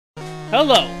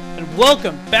Hello, and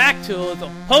welcome back to the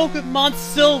Pokemon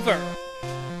Silver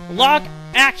Locke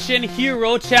Action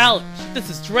Hero Challenge. This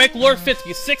is Drake Lord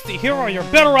 5060 Hero you're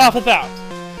better off without.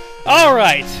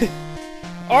 Alright,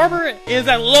 Arbor is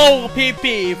at low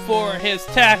PP for his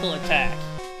tackle attack.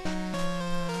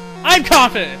 I'm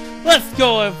confident! Let's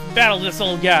go and battle this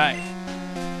old guy.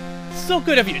 So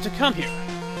good of you to come here.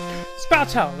 Sprout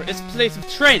Tower is a place of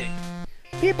training.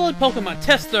 People in Pokemon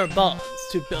test their bonds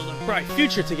to build a bright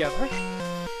future together.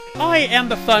 I am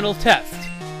the final test.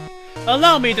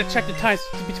 Allow me to check the ties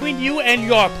between you and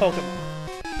your Pokemon.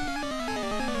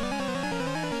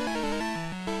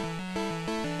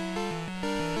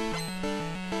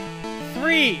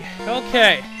 Three.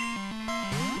 Okay.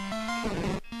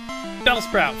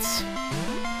 Bellsprouts.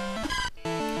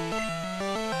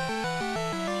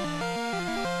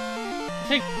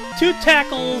 Take 2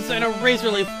 tackles and a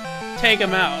Razor Leaf. Take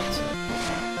him out.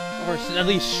 Or at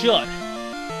least should.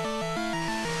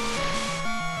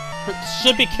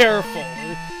 Should be careful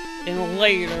in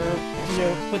later,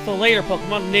 with the later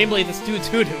Pokemon, namely the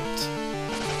Hoot.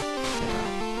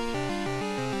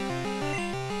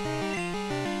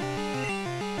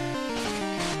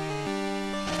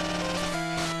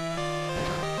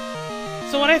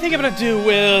 So what I think I'm gonna do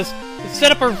is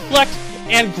set up a Reflect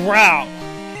and Growl.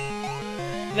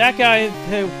 That guy,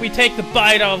 we take the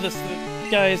bite out of this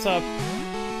guy's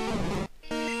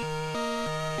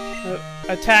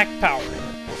attack power.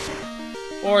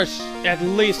 Or at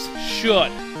least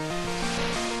should.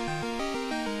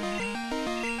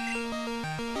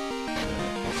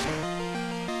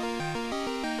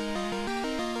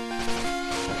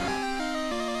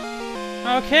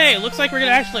 Okay, looks like we're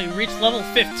gonna actually reach level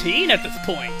 15 at this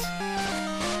point.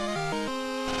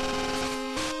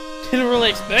 Didn't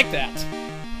really expect that.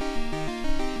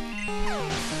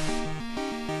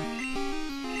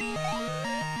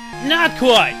 Not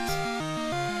quite!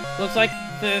 Looks like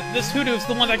this Hoodoo's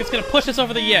the one that's gonna push us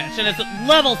over the edge, and it's at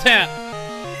level 10!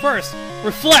 First,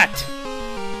 Reflect!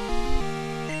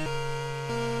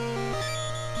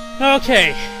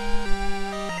 Okay.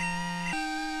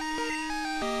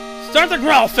 Start the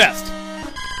Growl Fest!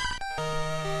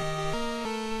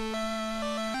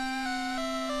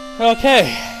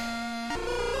 Okay.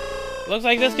 Looks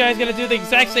like this guy's gonna do the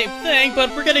exact same thing,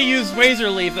 but we're gonna use Razor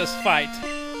Leaf this fight.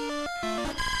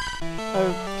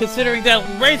 Considering that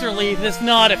Razor Leaf is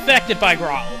not affected by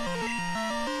Growl.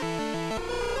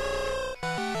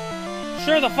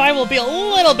 Sure, the fight will be a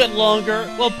little bit longer.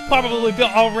 Well, probably be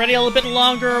already a little bit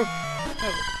longer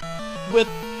with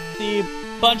the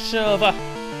bunch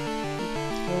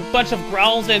of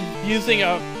growls and using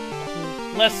a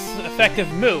less effective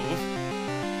move.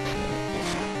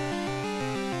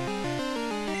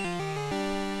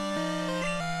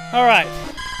 All right.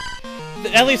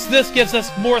 At least this gives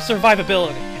us more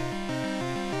survivability.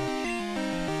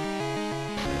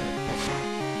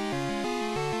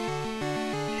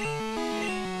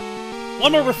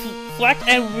 One more Reflect,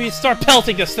 and we start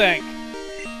pelting this thing.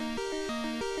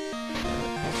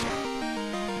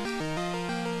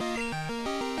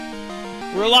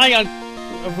 We're relying on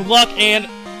luck and...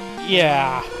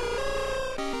 yeah.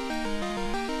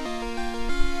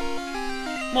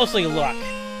 Mostly luck.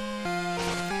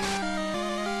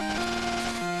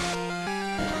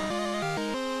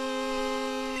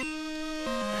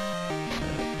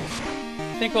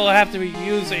 I think we'll have to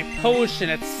use a potion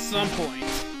at some point.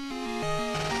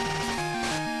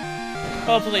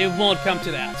 Hopefully it won't come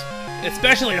to that.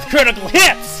 Especially with critical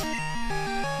hits!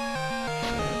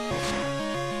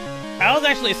 I was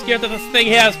actually scared that this thing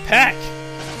has Peck.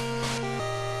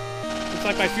 Looks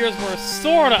like my fears were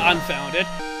sorta unfounded.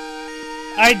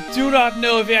 I do not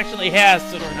know if it actually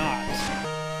has it or not.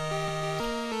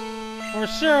 For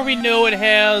sure we know it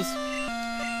has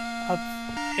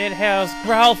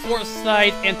Growl,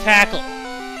 Foresight, and Tackle.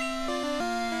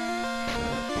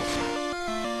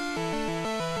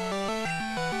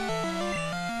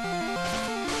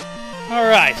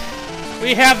 Alright,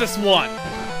 we have this one.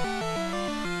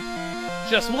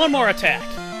 Just one more attack.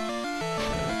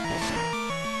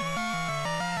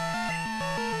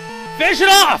 Finish it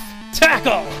off!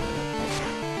 Tackle!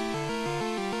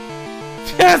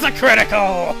 There's a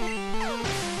critical!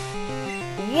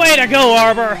 Way to go,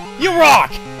 Arbor! You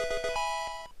rock!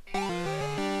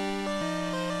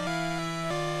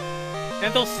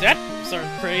 And those stat moves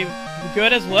are pretty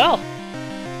good as well.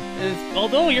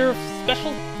 Although your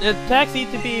special attacks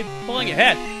need to be pulling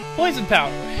ahead. Poison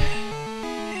Powder.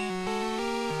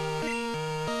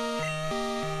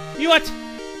 You what?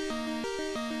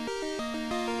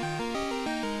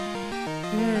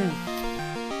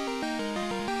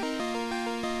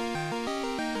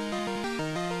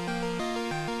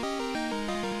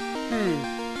 You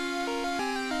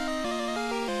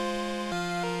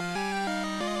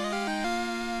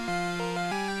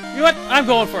know what? I'm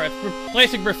going for it.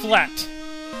 Replacing Reflect.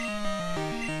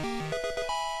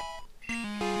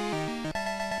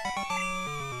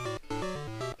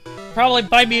 Probably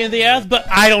bite me in the ass, but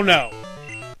I don't know.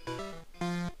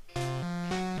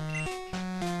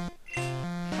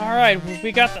 Alright,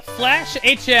 we got the Flash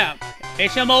HM.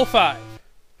 HM05.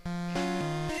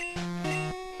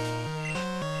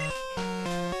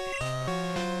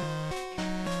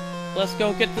 Let's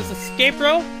go get this escape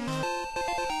rope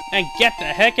and get the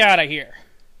heck out of here.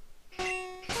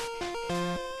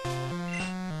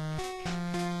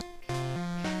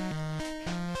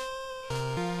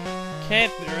 Okay,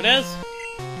 there it is.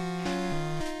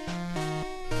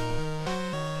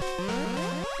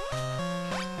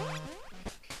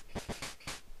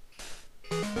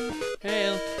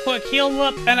 Okay, quick heal him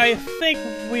up, and I think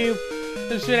we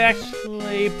should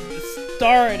actually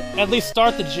at least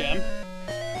start the gym.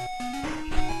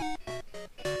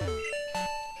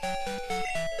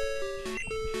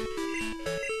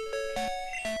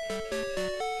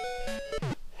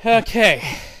 Okay.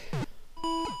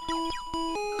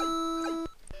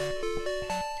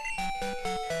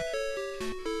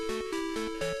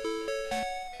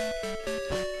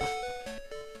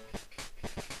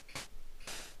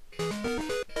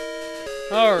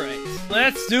 Alright,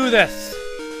 let's do this.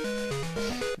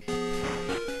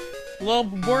 A little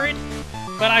worried,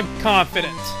 but I'm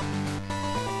confident.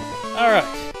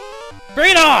 Alright,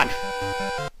 bring it on!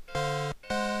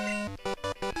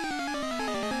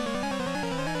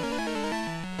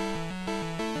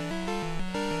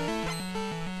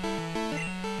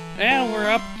 And we're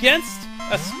up against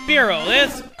a Spearow.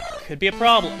 This could be a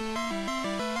problem.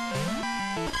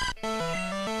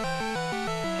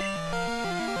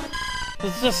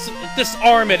 Let's just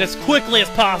disarm it as quickly as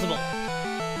possible.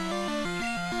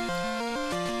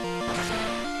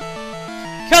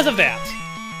 Because of that.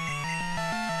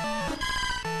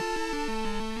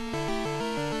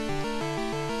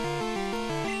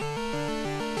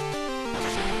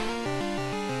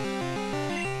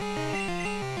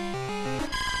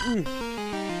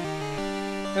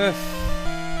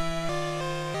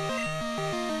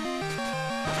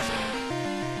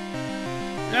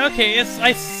 Okay,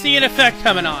 I see an effect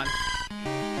coming on.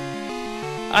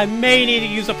 I may need to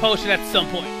use a potion at some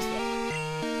point.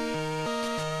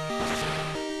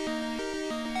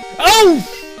 Oh!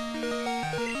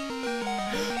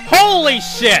 Holy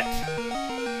shit!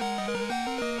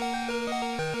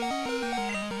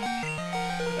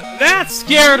 That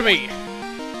scared me!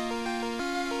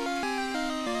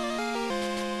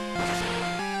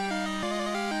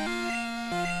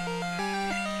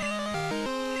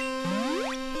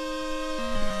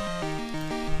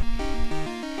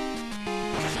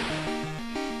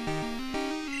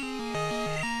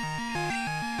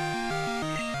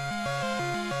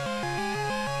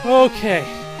 Okay.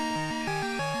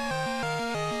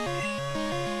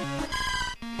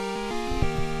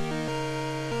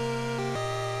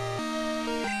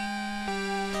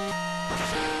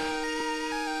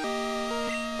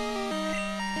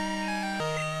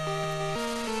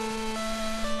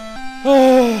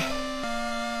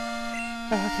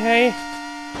 Okay.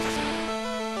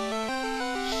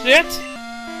 Shit.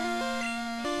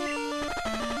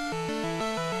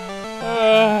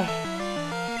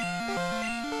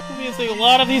 Obviously a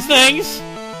lot of these things.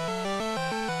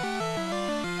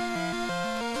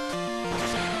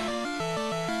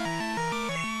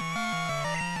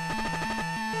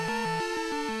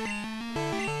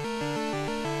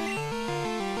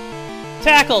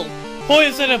 Tackle.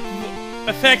 Poison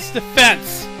affects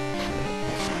defense.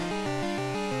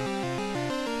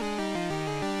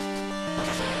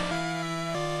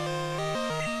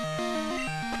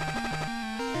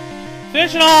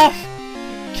 Finish it off!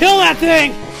 Kill that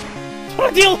thing! Don't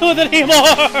want to deal with it anymore!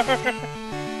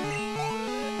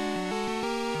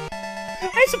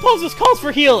 I suppose this calls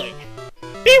for healing.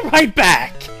 Be right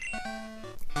back!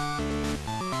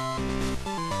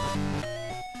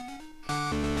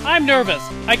 I'm nervous.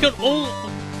 I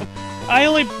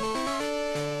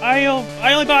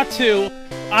only bought 2.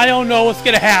 I don't know what's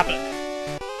gonna happen.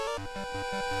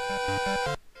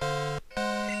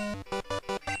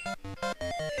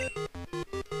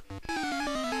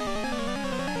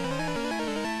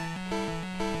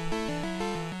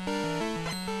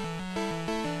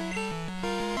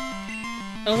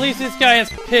 At least this guy has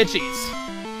Pidgeys.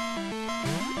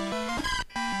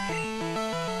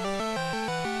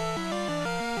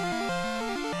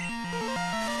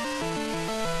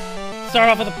 Start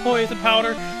off with a poison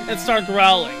powder and start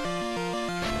growling.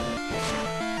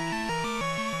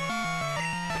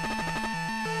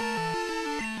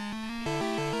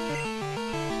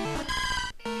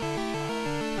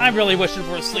 I'm really wishing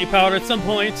for a sleep powder at some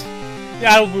point.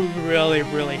 That would really,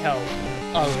 really help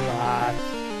a lot.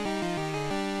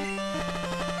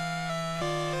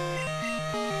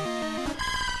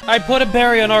 I put a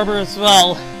berry on Arbor as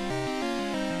well.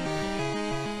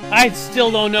 I still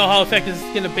don't know how effective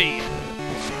it's gonna be.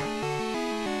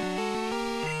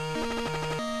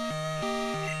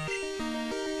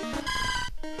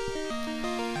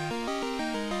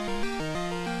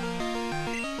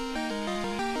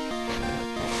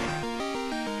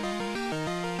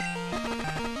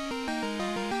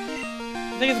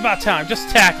 I think it's about time. Just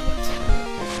tackle it.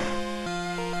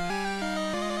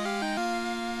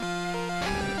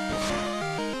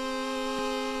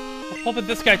 I'm hoping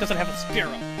this guy doesn't have a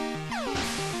Spearow.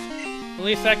 At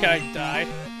least that guy died.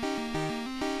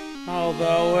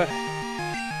 Although...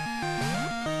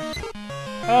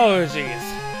 oh, jeez.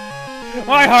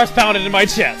 My heart's pounded in my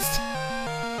chest.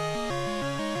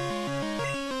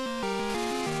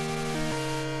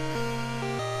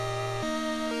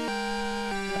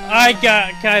 I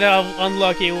got kind of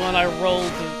unlucky when I rolled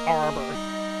an Arbor.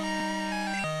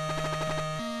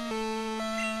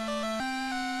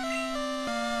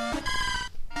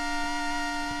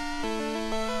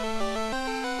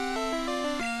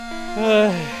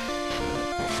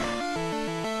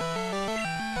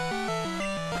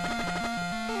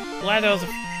 Glad that was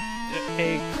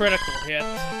a critical hit.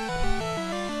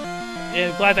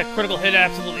 And glad that critical hit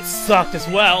absolutely sucked as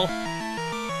well.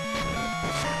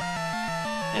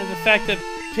 And the fact that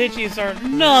Pidgeys are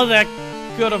not that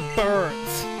good of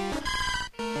birds.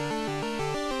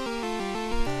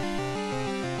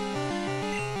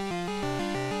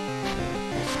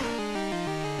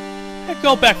 I'd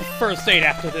go back for first aid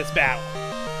after this battle.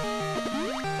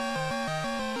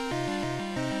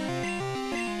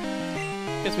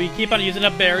 Because we keep on using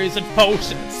up berries and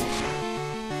potions.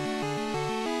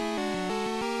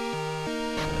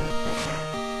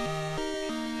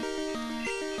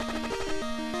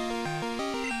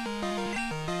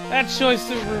 That choice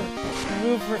to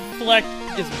remove Reflect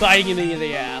is biting me in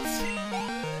the ass.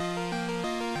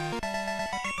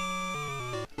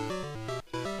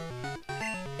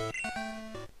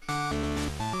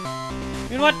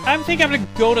 You know what? I think I'm gonna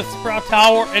go to Sprout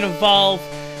Tower and evolve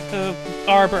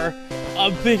Arbor.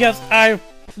 Because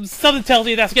something tells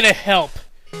me that's gonna help.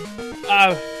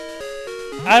 I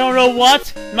don't know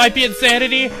what. Might be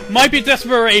insanity, might be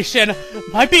desperation,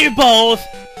 might be both.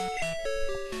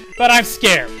 But I'm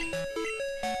scared.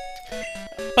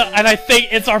 And I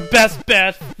think it's our best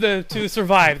bet to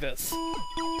survive this.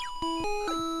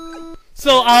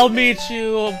 So I'll meet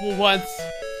you once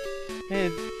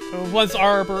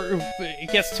Arbor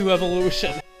gets to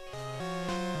evolution.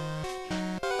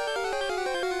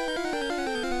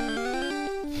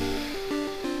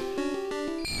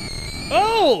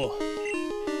 Oh!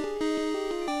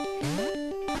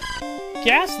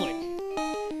 Ghastly.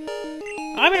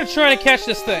 I'm gonna try to catch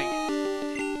this thing.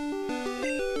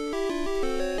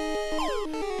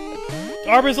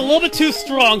 Arbor's a little bit too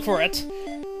strong for it.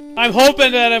 I'm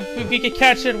hoping that we can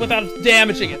catch it without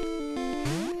damaging it.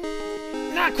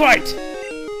 Not quite!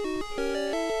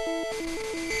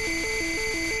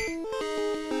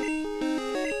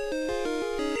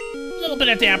 A little bit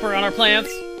of damper on our plans.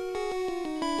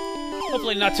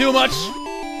 Hopefully not too much.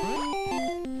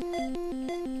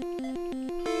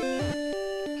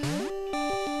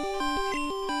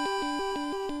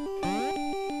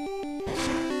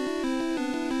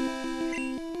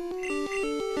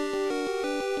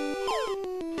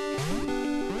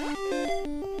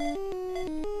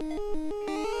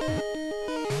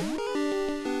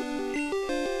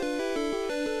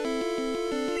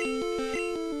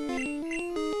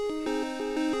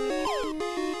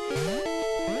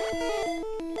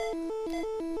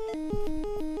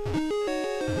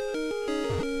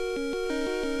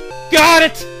 Got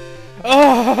it!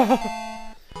 Oh!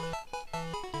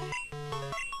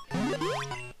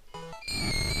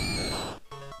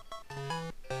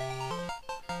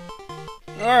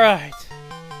 Alright.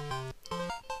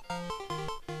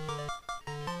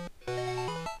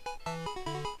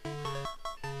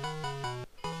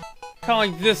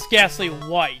 Calling this Ghastly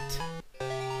white.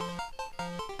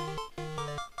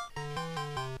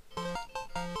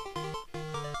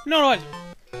 No, I'm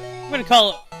gonna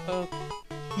call it,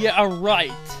 yeah,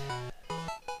 right.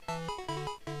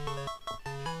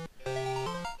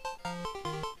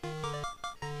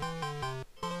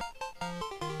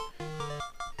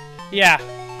 Yeah.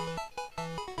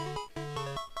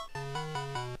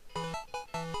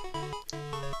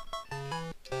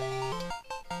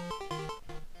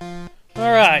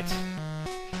 Alright.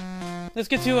 Let's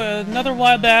get to another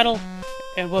wild battle,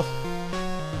 and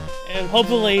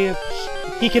hopefully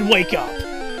he can wake up.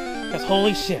 Because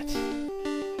holy shit.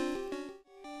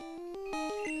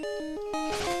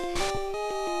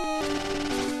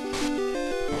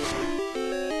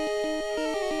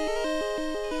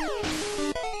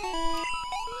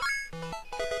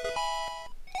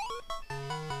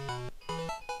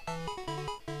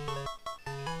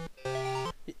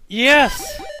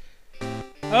 Yes!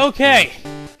 Okay.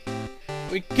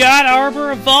 We got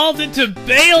Arbor evolved into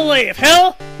Bayleaf!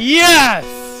 Hell yes!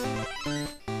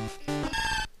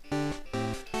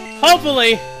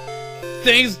 Hopefully,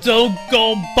 things don't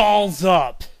go balls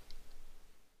up.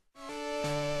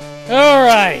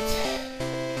 Alright.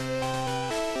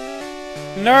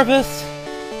 Nervous?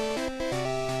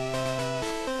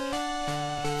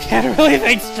 Can't really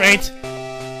think straight.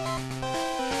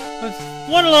 Let's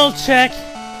one little check.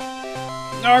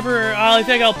 Arbor, I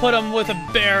think I'll put him with a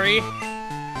berry.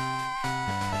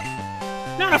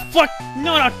 Not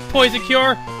a poison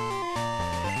cure.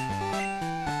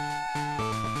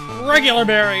 Regular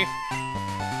berry.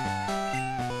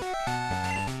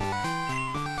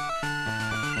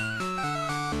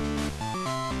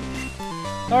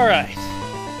 Alright.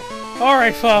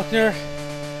 Alright, Falkner.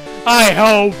 I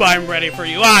hope I'm ready for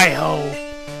you. I hope.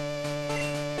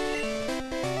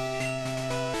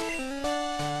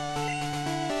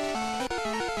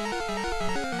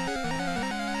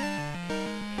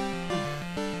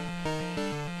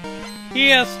 He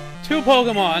has two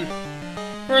Pokemon.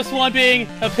 First one being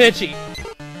a Pidgey.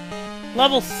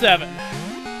 Level 7.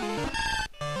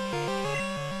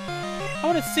 I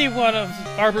want to see what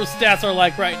Arbor's stats are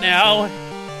like right now.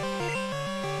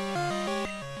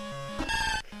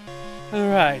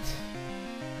 Alright.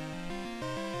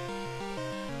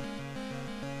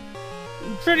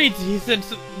 Pretty decent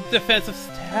defensive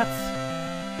stats.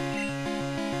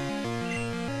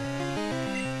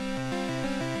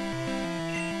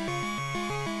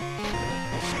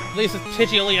 At least it's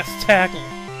Pidgey only has tackle.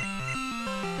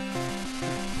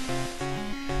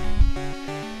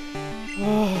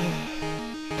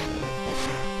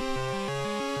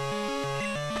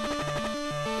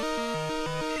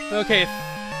 Okay,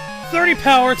 30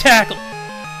 power tackle.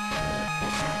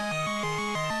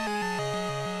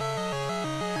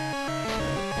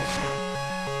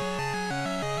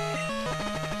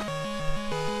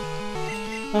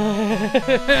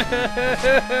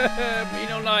 Me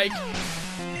no like.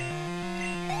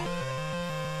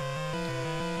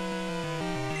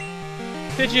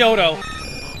 Pidgeotto.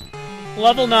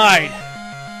 Level 9.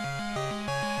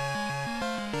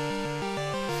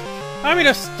 I'm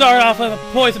gonna start off with a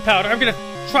poison powder. I'm gonna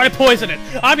try to poison it.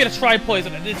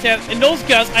 In those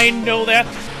guns, I know that.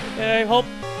 I hope.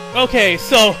 Okay,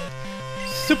 so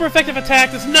super effective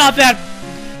attack is not that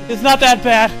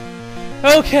bad.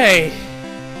 Okay.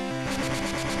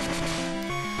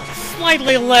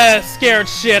 Slightly less scared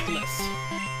shitless.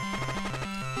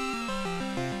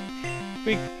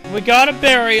 We got a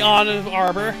berry on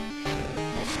Arbor.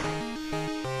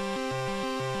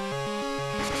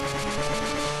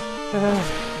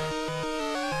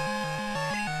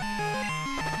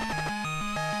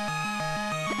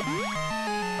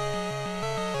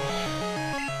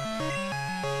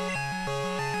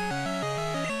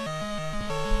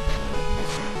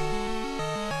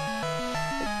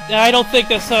 I don't think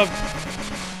this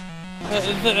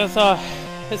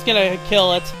it's gonna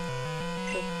kill it.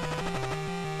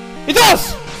 It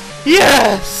does!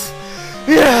 Yes!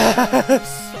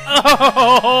 Yes!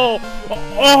 Oh!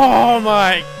 Oh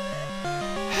my!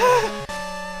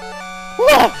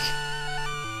 Locke!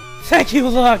 Thank you,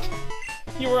 Locke!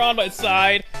 You were on my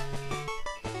side.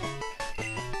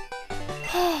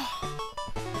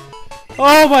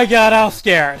 Oh my god, I was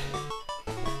scared.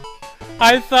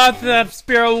 I thought that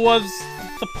Spearow was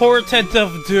the portent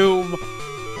of doom.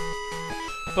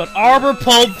 But Arbor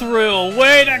pulled through.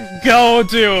 Way to go,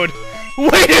 dude!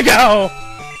 Way to go!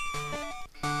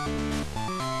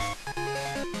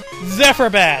 Zephyr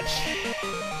Badge.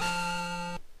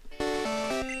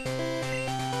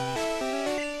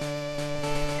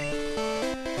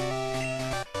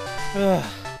 Ugh.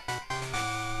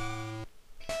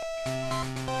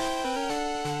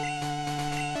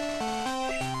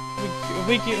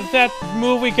 That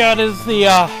move we got is the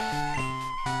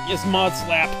is Mod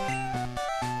Slap.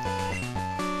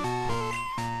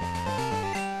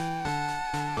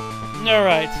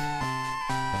 Alright.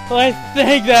 Well, I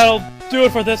think that'll do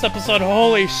it for this episode.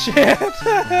 Holy shit!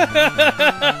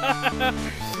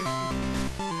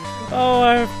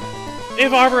 Oh,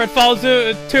 if Arbor had fallen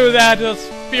to that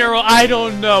Spearow, I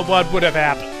don't know what would have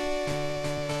happened.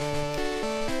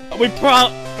 We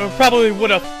probably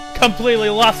would have completely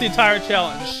lost the entire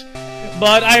challenge.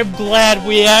 But I'm glad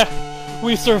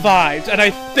we survived, and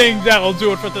I think that'll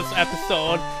do it for this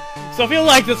episode. So if you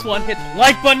like this one, hit the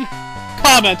like button,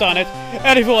 comment on it,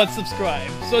 and if you want, subscribe.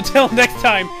 So until next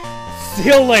time, see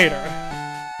you later.